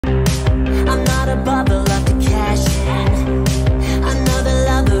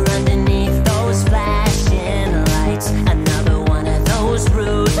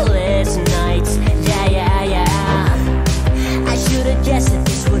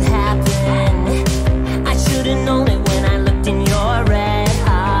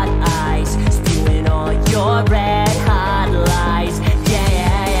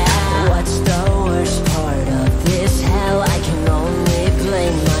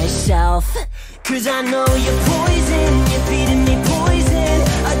Cause I know you're poison, you're feeding me poison.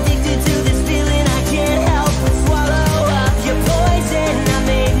 Addicted to this feeling, I can't help but swallow up your poison. I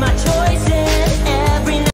made my choice.